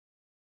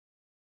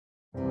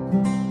All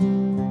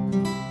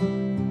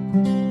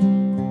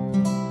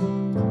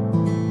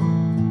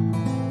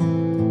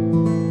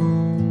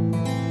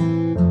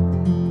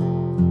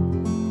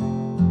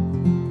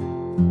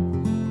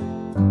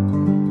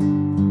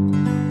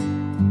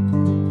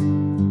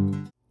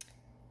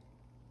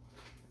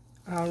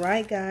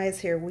right, guys,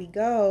 here we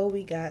go.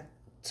 We got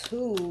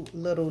two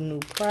little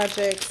new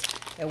projects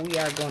that we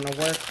are going to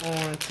work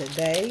on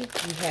today.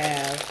 We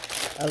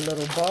have a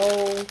little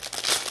bowl.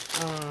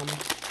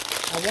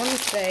 I want to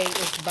say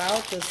it's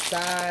about the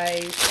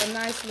size, a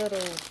nice little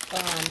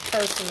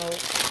personal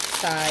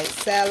size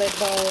salad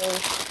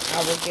bowl.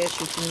 I would guess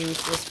you can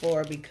use this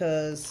for,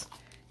 because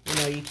you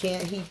know you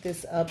can't heat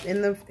this up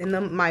in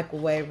the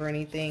microwave or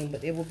anything,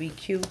 but it would be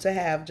cute to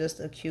have just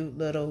a cute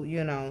little,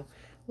 you know,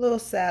 little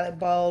salad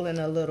bowl and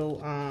a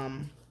little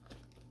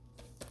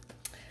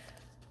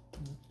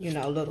you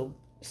know, little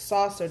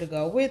saucer to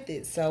go with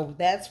it. So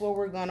that's what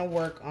we're gonna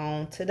work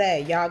on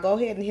today. Y'all go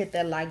ahead and hit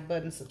that like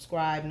button,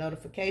 subscribe,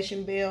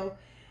 notification bell,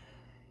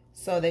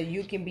 so that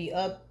you can be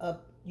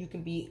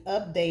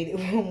updated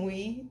when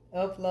we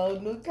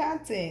upload new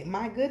content.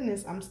 My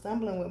goodness, I'm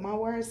stumbling with my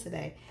words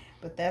today,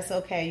 but that's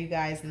okay. You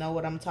guys know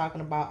what I'm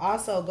talking about.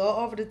 Also, go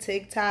over to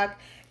TikTok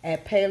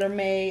at Paylor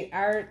Made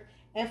Art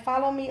and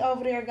follow me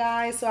over there,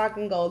 guys, so I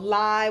can go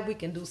live. We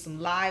can do some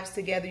lives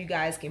together. You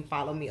guys can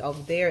follow me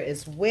over there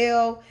as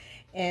well.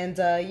 And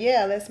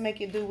yeah, let's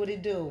make it do what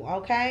it do,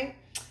 okay?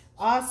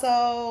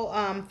 Also,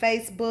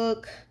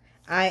 Facebook,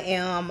 I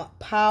am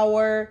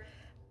Power,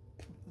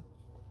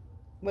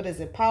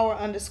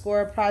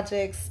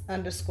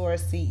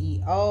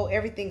 Power_projects_CEO.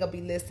 Everything will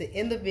be listed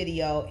in the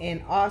video.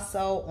 And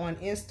also on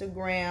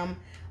Instagram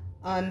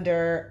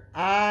under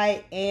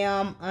I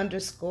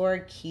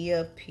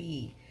am_Kia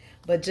P.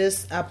 But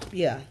just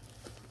yeah,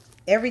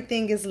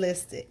 everything is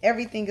listed.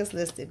 Everything is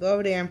listed. Go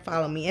over there and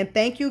follow me. And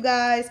thank you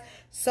guys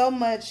so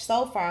much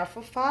so far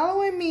for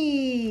following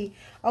me.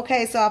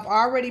 Okay, so I've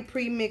already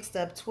pre-mixed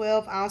up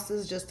 12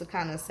 ounces just to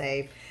kind of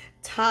save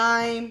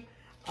time.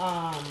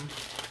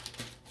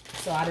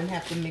 So I didn't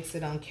have to mix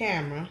it on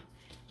camera.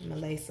 I'm gonna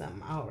lay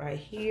something out right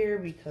here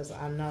because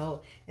I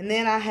know. And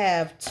then I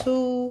have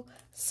two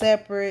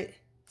separate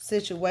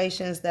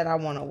situations that I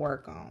want to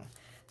work on.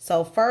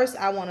 So first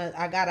I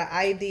got an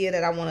idea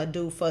that I want to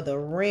do for the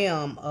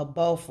rim of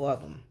both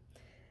of them,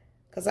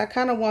 because I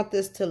kind of want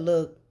this to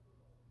look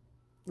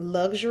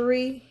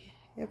luxury,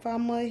 if I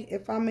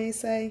may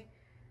say.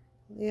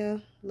 Yeah,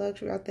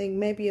 luxury. I think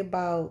maybe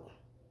about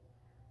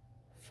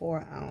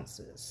 4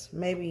 ounces.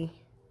 Maybe,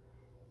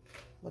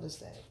 what is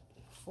that?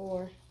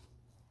 4.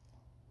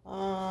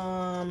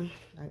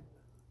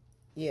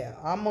 Yeah,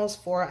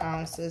 almost 4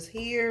 ounces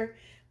here.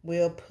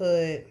 We'll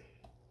put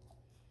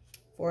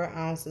 4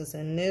 ounces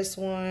in this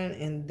one,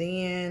 and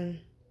then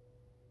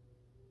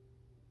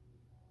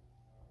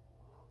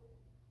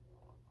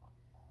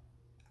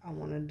I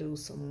want to do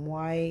some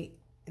white,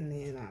 and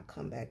then I'll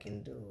come back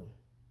and do,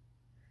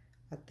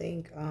 I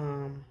think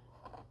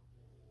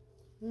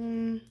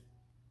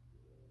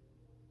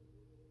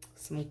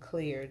some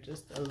clear,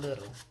 just a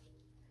little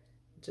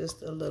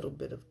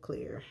bit of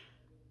clear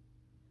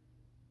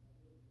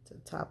to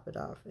top it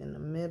off in the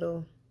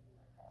middle.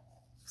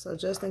 So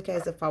just in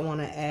case if I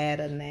want to add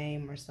a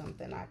name or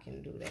something, I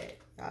can do that.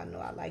 Y'all know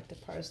I like to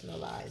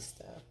personalize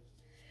stuff.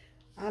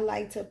 I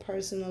like to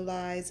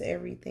personalize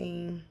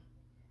everything,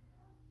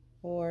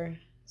 or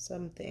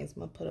some things.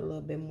 I'm going to put a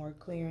little bit more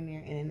clear in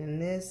there. And in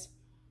this,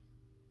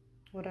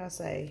 what I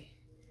say?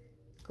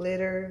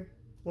 Glitter,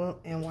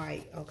 well, and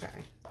white.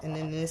 Okay. And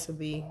then this will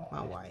be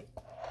my white.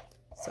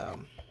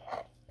 So,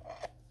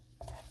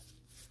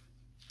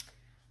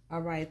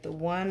 all right.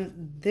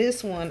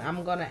 This one,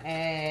 I'm going to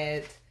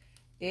add...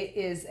 It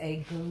is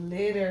a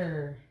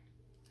glitter.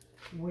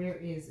 Where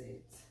is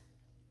it?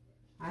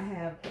 I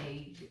have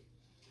a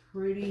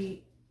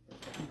pretty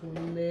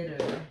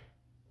glitter.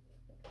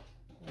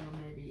 Well,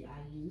 maybe I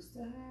used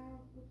to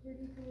have a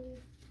pretty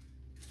glitter,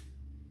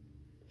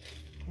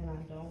 and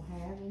I don't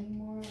have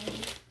anymore.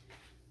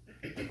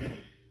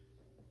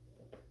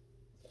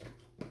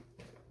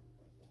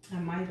 I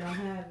might not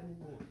have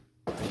anymore.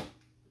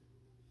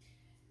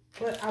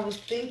 But I was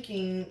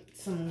thinking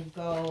some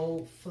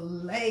gold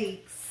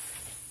flakes.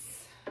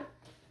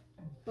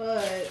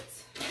 But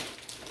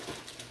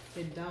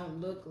it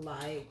don't look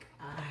like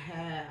I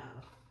have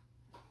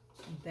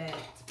that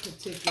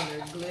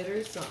particular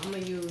glitter, so I'm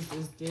going to use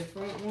this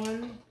different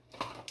one.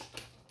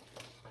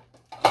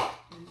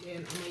 And then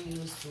I'm going to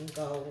use some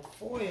gold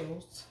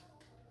foils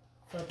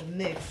for the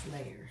next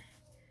layer.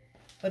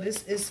 But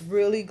it's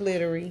really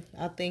glittery.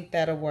 I think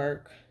that'll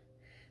work.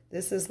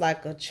 This is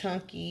like a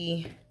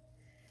chunky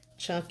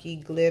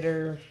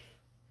glitter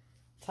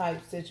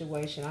type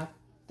situation. I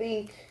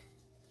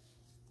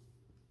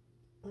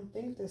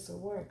think this will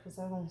work, because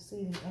I don't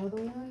see the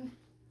other one,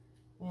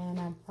 and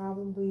I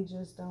probably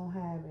just don't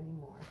have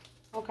anymore.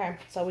 Okay,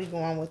 so we go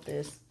on with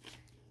this.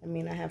 I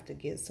mean, I have to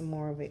get some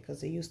more of it,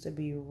 because it used to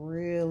be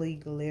really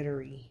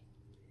glittery,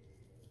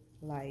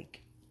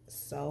 like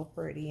so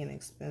pretty and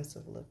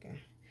expensive looking.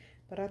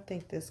 But I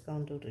think this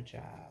gonna do the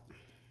job.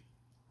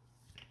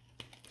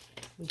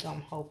 We're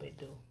gonna hope it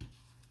do.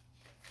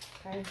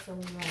 Okay, so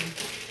we're gonna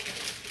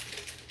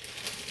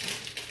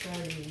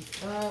stir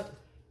these up.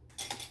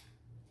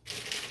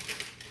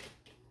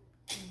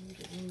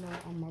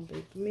 On my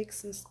big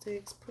mixing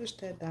sticks, push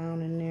that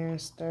down in there and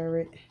stir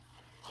it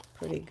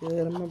pretty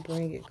good. I'm gonna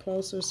bring it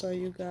closer so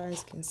you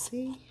guys can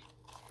see.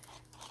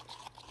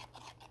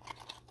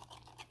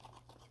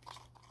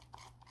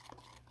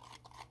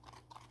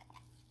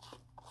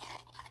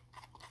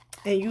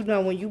 And you know,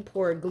 when you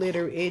pour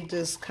glitter, it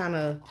just kind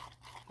of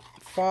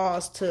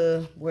falls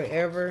to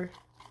wherever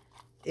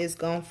it's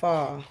gonna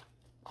fall.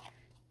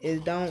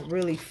 It don't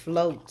really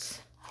float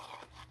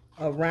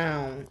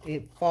around.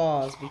 It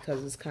falls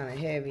because it's kind of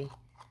heavy,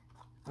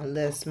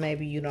 unless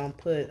maybe you don't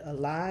put a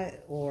lot,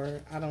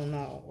 or I don't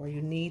know, or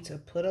you need to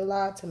put a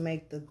lot to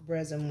make the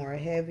resin more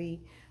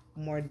heavy,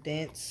 more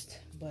dense.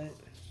 But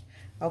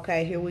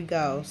okay, here we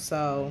go.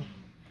 So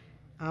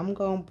I'm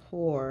gonna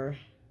pour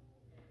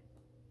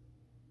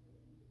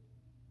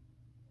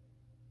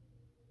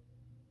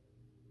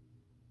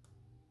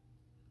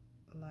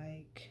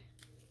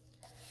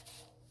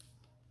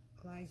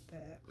like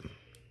that.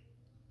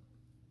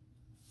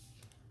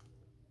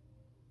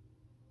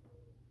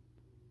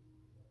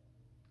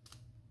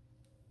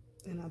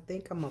 And I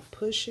think I'm gonna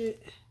push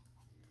it.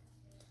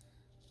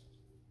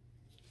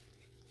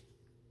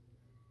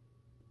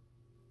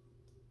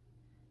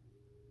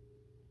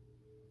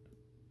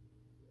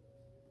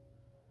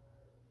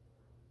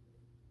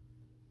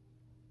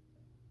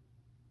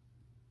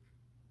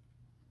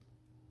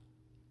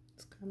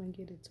 Let's kind of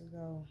get it to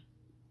go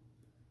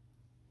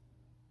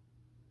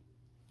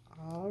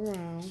all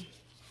around.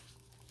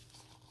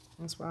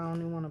 That's why I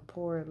only want to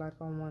pour it like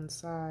on one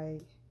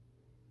side.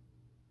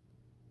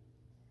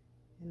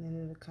 And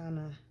then it'll kind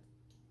of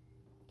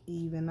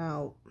even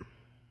out.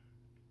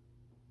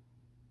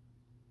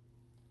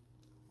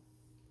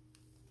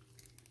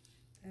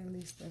 At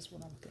least that's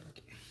what I'm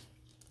thinking.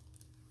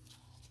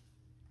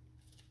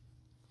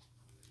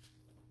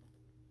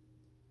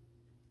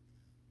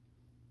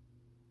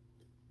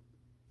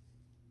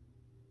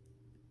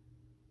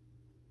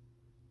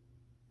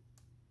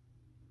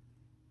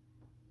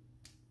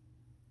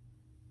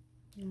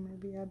 And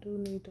maybe I do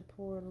need to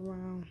pour it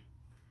around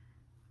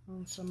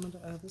on some of the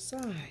other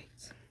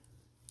sides.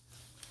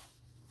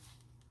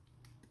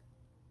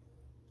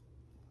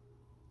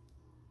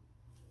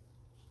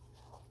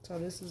 So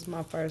this is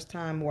my first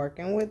time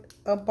working with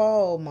a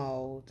bowl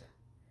mold.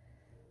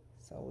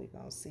 So we're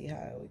gonna see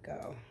how we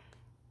go.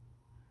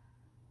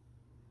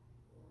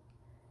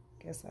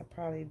 Guess I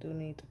probably do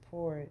need to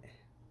pour it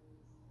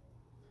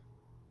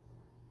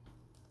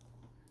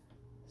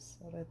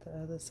so that the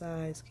other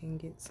sides can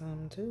get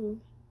some too.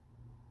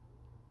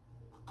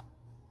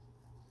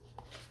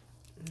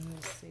 And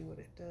let's see what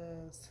it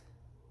does.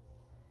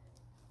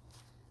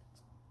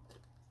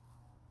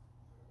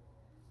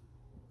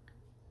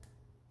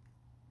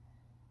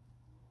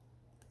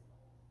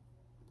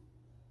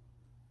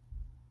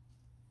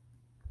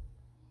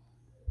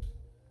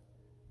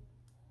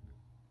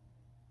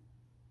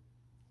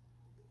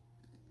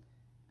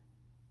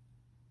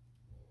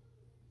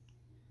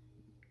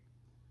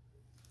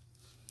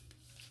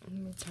 Let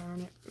me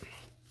turn it.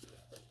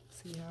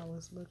 See how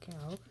it's looking.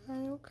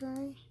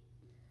 Okay.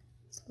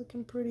 It's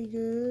looking pretty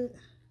good.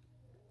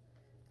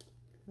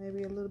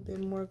 Maybe a little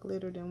bit more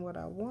glitter than what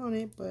I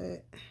wanted,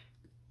 but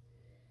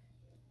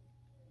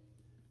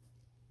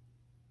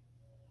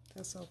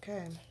that's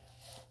okay.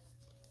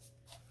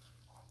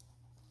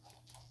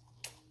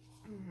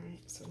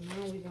 Alright, so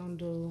now we're gonna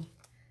do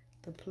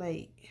the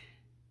plate.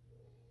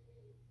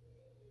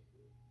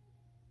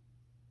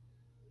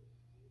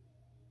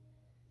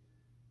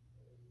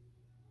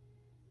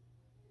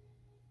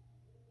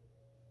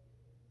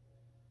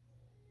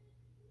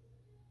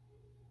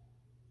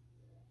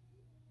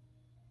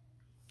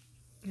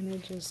 And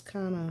it just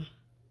kind of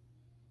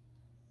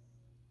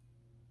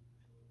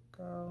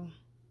go.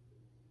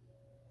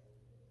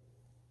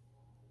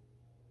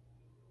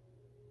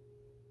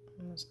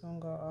 I'm just gonna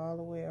go all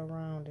the way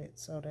around it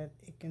so that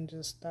it can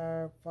just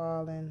start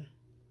falling.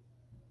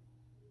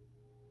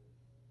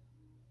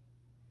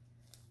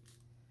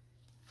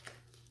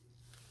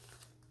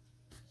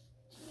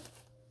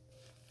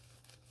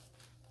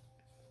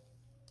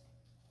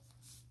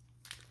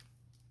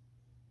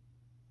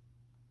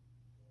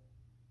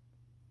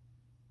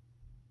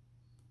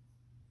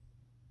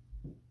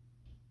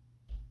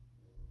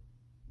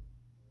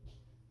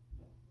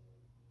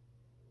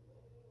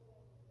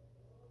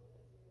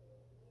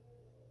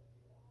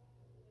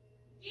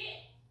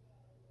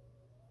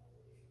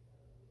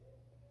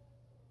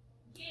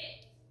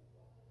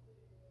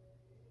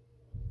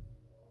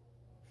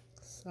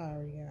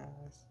 Sorry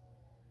guys,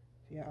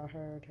 if y'all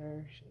heard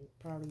her, she's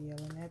probably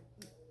yelling at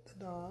the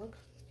dog.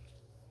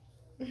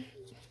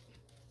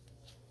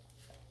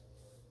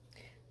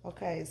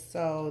 Okay,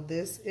 so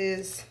this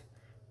is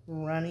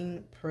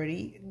running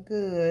pretty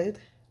good.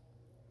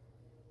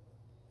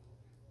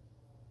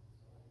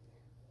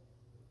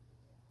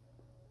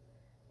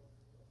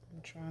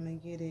 I'm trying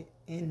to get it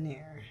in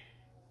there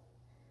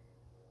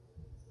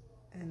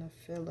And it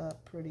fill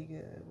up pretty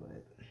good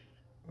with,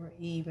 or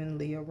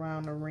evenly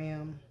around the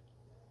rim.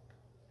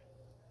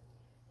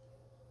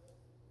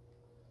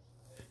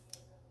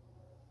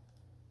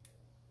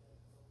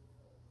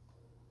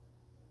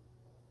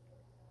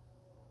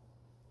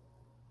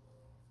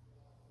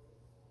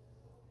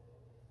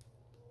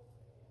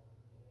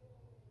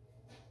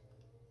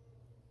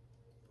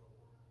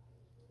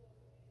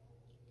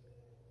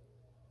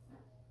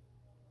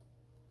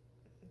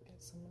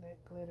 Get some of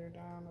that glitter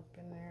down up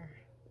in there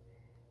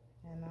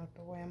and out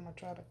the way. I'm gonna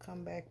try to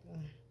come back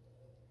and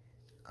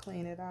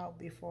clean it out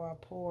before I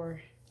pour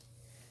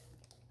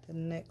the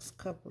next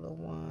couple of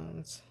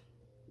ones.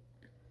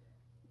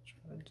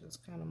 Try to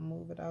just kind of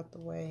move it out the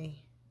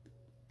way.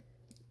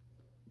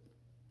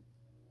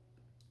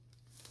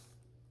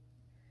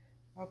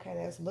 Okay,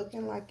 that's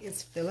looking like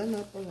it's filling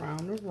up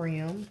around the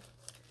rim.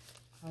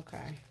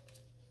 Okay,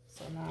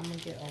 so now I'm gonna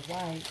get a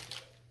white.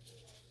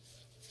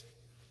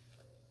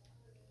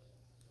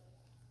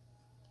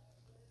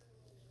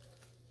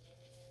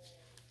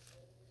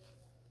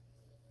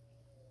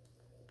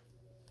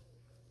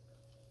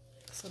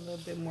 It's a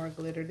little bit more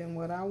glitter than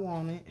what I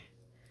wanted,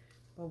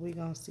 but we're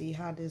gonna see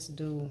how this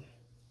do.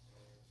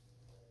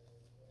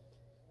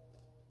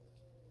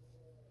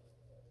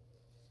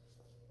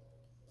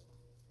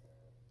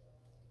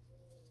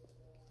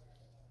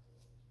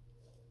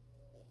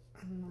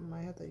 I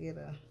might have to get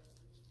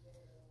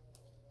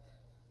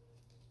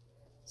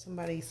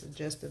somebody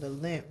suggested a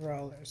lint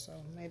roller, so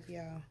maybe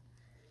I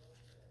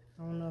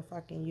don't know if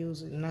I can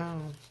use it now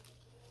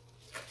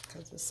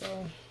because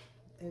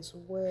it's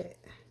wet.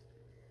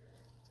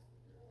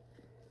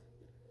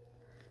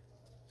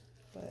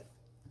 But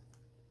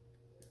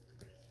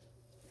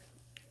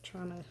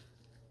trying to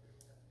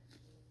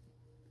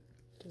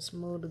just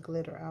move the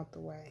glitter out the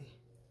way.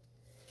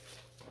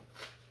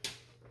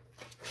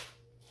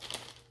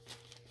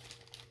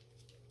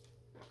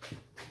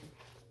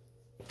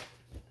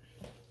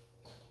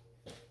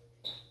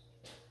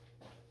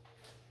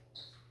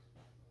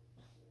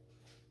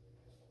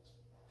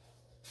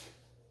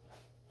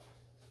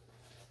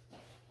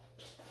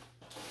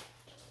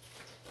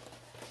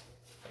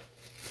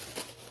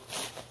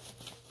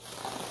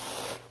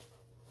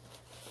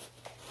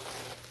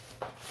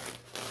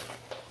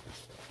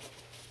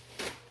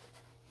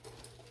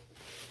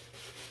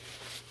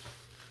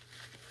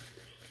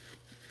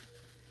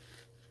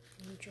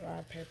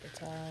 Dry paper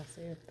towel,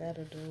 see if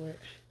that'll do it.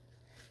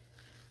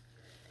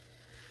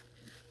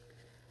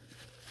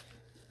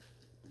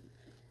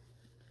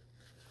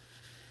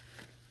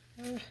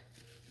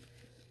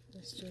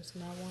 It's just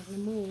not wanting to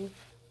move.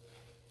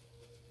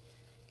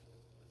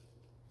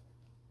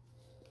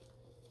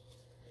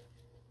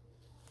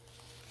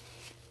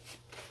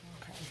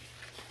 Okay,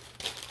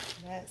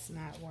 that's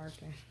not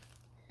working.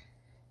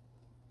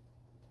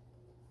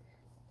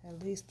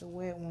 At least the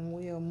wet one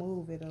will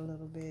move it a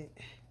little bit.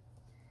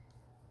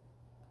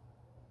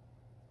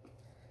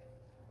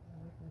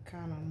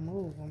 Kind of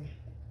move them.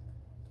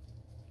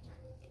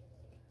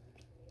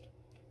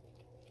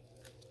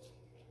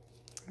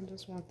 I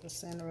just want the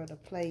center of the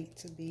plate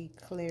to be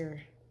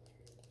clear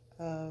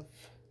of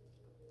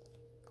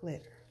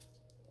glitter,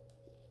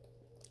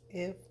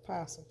 if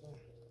possible.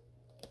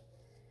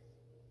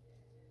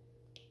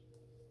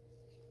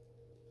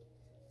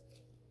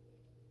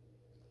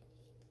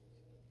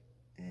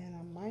 And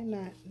I might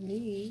not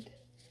need,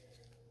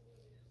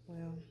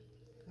 well,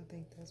 I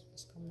think that's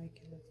what's gonna make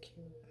it look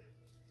cute,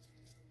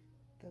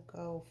 the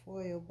gold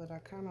foil, but I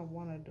kind of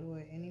want to do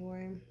it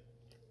anyway.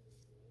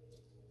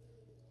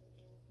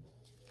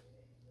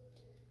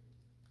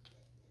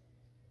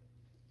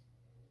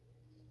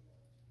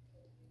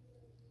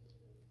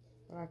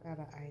 But I got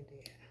an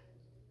idea.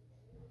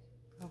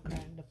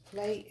 Okay, the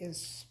plate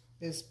is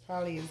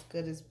probably as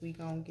good as we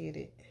gonna get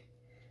it,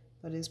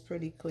 but it's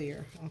pretty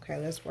clear. Okay,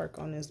 let's work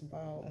on this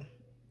bowl.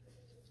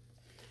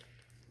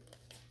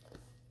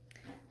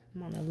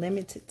 I'm on a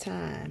limited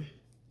time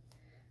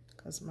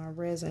because my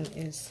resin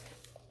is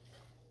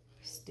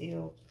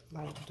still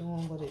like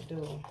doing what it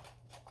do.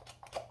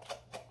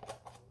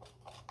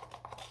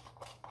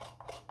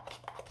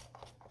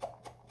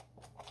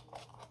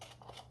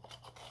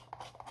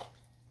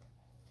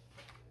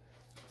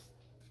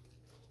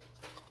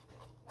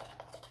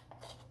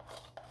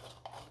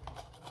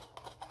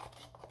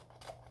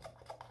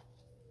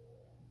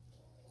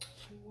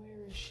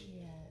 Where is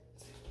she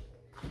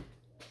at?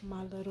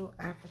 My little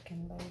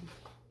African lady.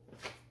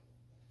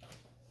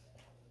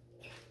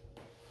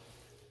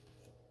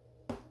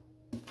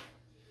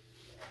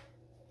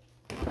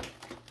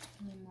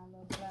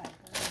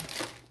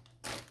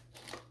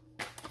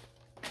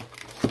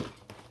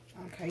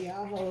 Okay,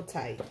 y'all hold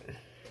tight.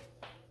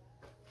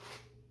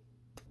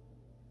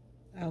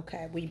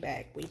 Okay, we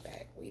back.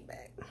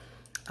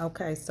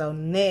 Okay, so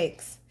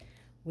next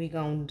we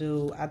gonna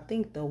do, I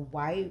think, the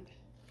white,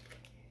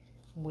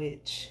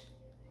 which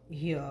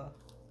here.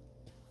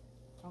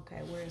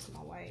 Okay, where's my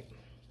white?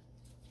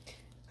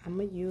 I'm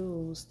gonna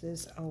use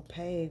this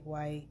opaque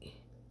white.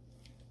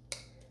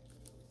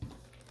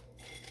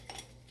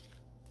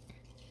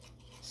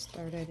 It's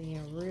Stir that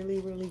in really,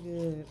 really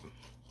good.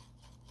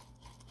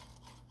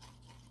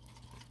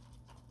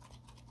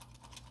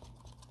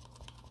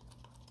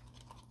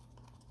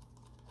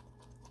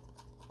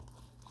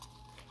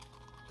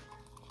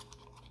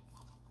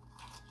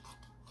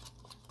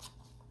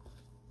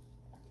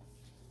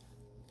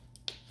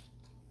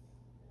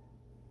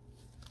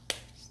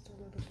 Just a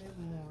little bit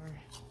more.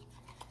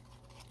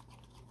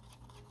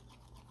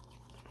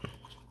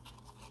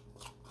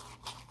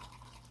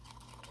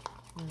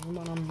 I'm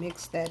gonna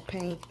mix that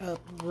paint up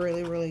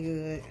really, really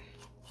good.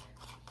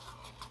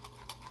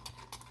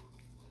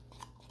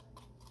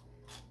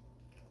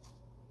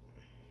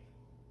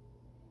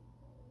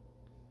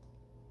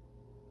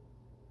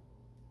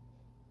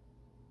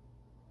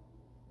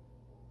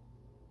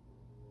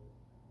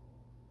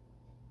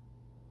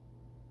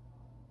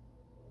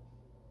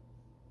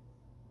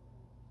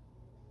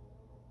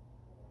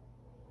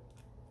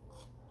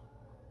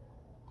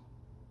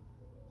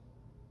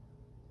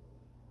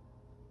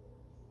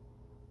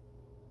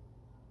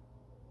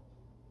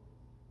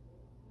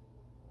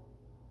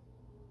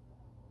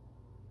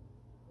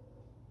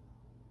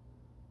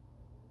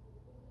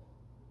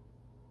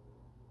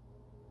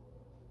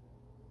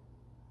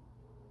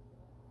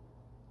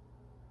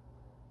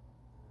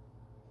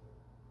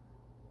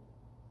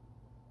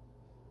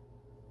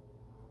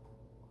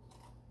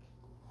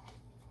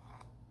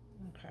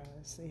 Okay,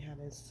 let's see how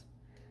this,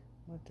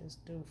 what this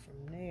do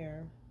from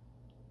there.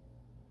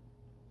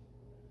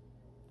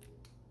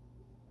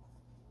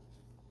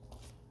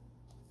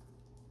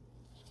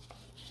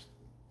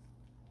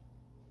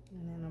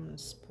 And then I'm gonna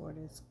pour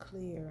this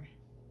clear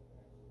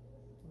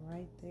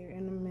right there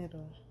in the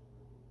middle.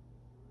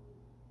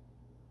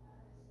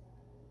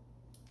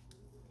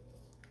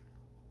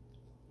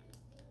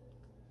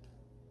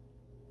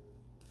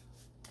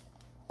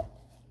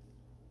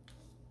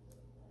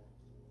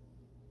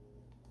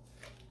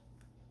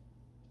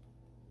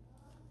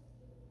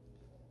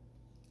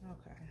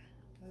 Okay,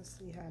 let's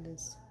see how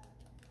this,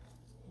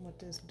 what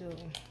this do.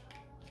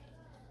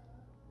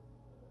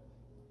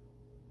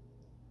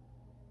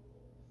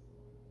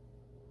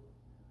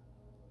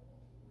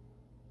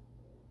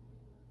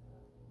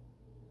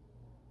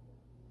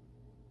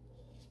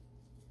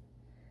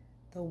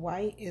 The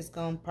white is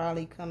gonna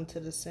probably come to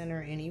the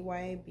center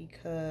anyway,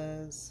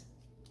 because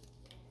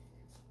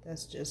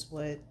that's just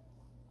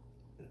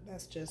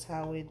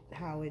how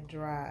it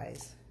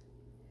dries.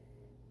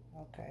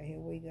 Okay, here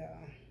we go.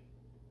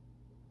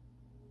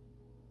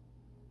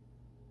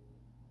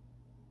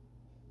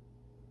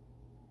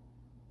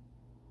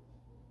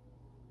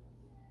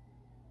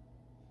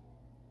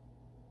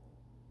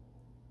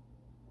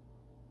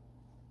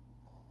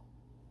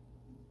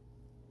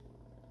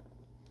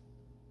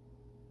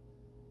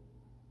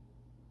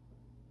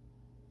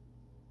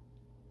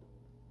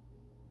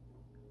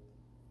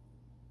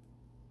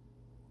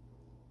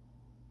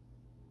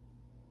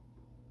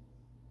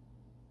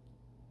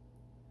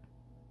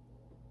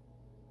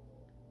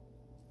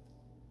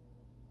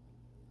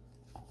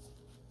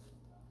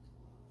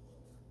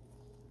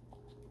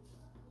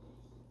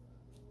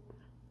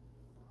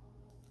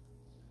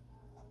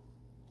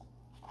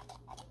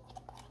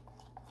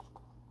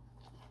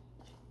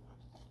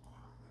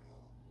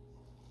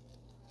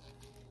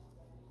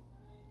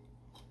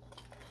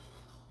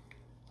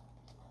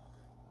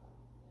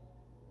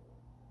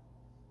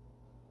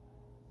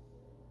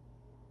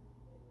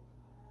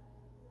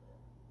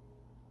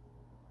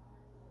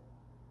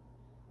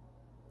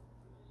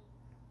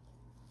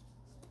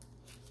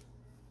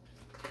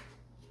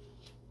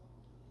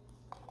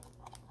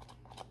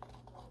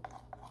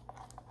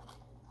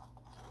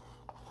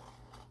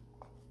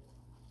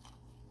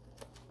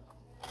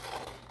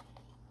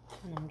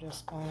 And I'm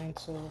just going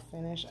to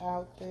finish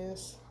out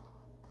this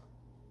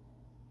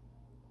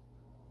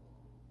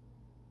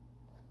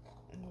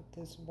with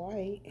this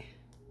white.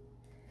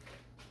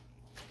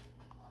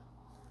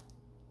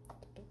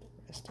 Put the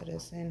rest of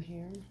this in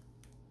here.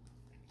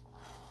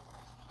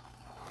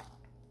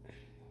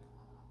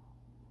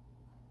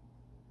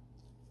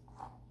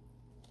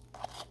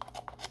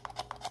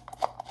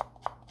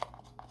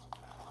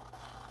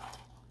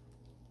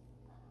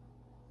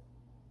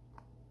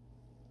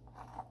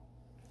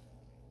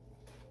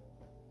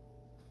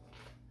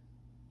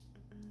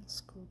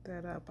 Scoot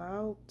that up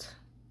out.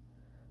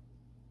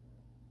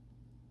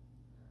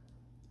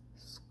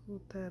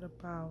 Scoot that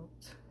about.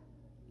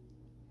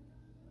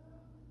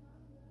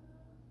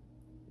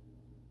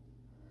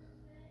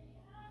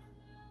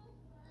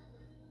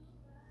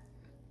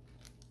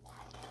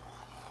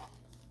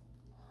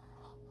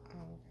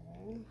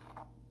 Okay.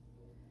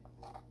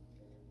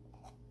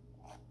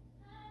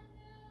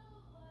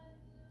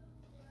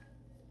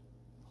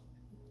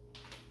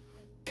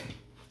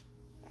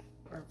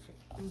 Perfect.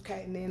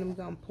 Okay, and then I'm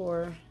gonna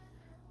pour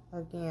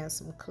again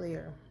some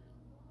clear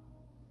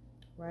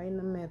right in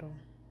the middle.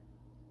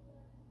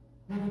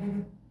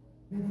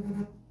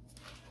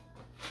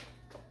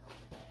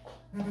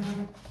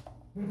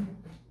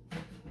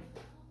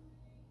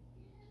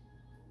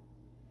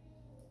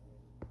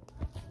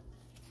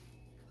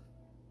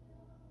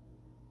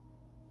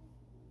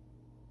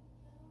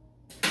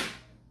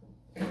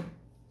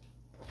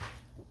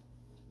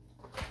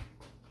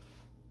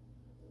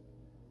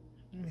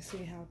 Let me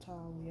see how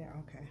tall we are.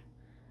 Okay.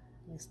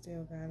 We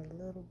still got a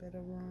little bit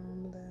of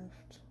room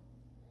left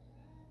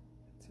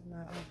to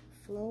not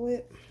overflow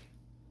it.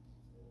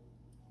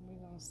 We're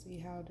going to see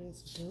how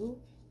this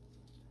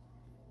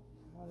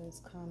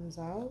comes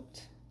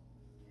out.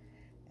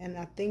 And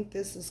I think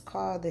this is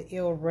called the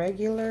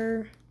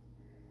irregular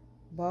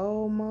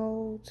bowl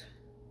mold.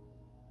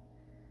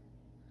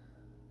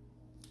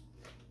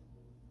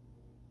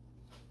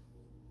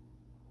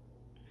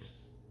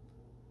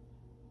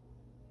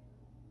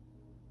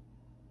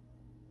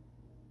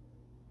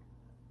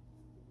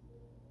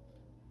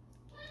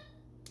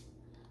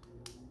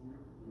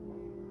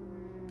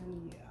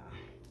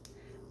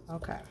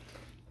 Okay,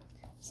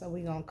 so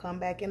we're gonna come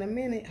back in a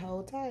minute.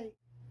 Hold tight.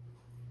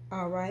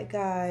 All right,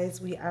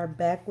 guys, we are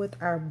back with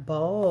our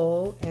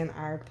bowl and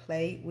our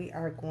plate. We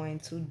are going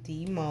to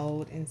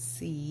demold and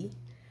see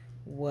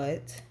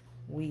what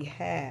we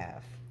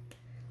have.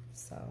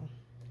 So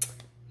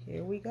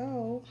here we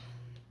go.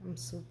 I'm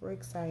super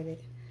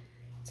excited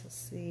to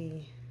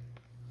see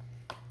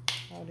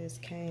how this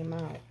came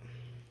out.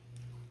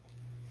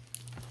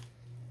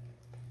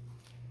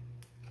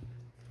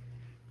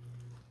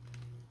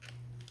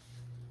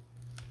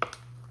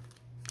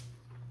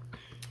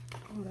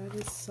 Oh, that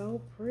is so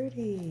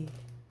pretty.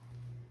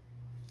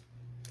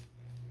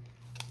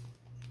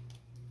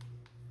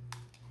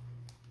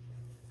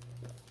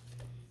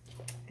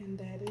 And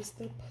that is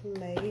the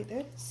plate.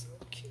 That is so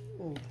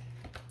cute.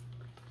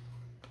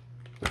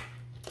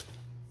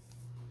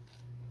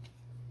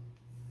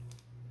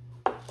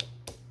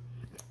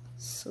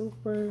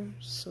 Super,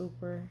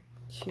 super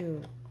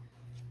cute.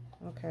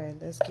 Okay,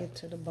 let's get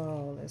to the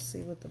bowl. Let's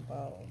see what the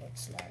bowl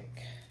looks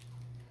like.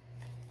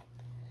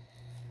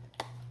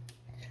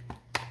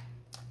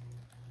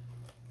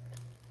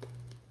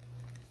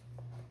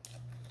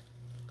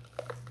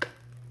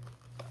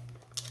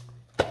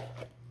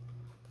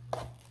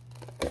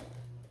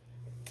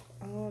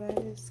 Oh, that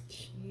is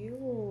cute.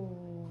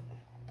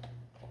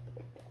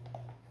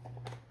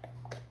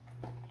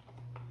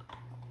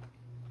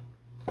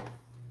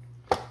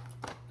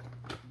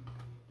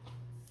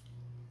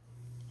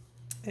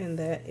 And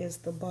that is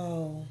the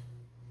bowl.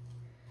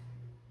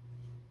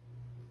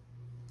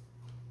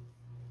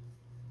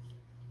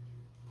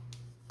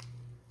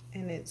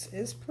 And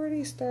it's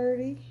pretty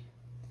sturdy.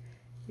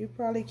 You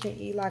probably can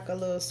eat like a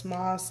little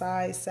small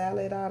size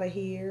salad out of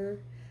here.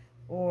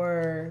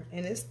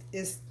 And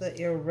it's the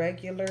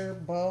irregular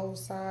bowl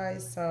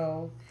size,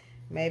 so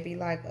maybe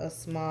like a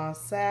small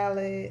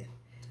salad.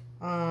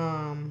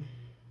 I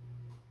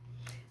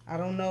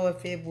don't know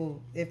if it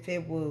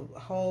will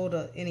hold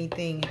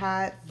anything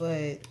hot,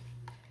 but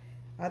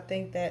I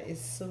think that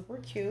is super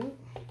cute.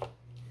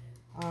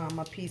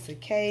 A piece of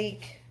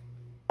cake,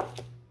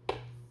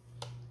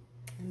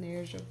 and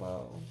there's your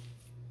bowl.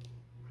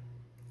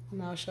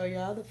 And I'll show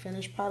y'all the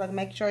finished product.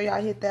 Make sure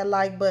y'all hit that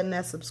like button,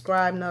 that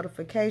subscribe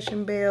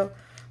notification bell,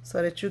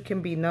 so that you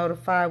can be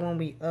notified when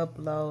we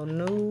upload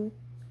new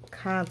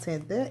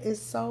content. That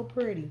is so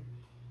pretty.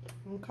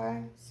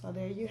 Okay, so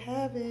there you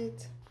have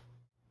it.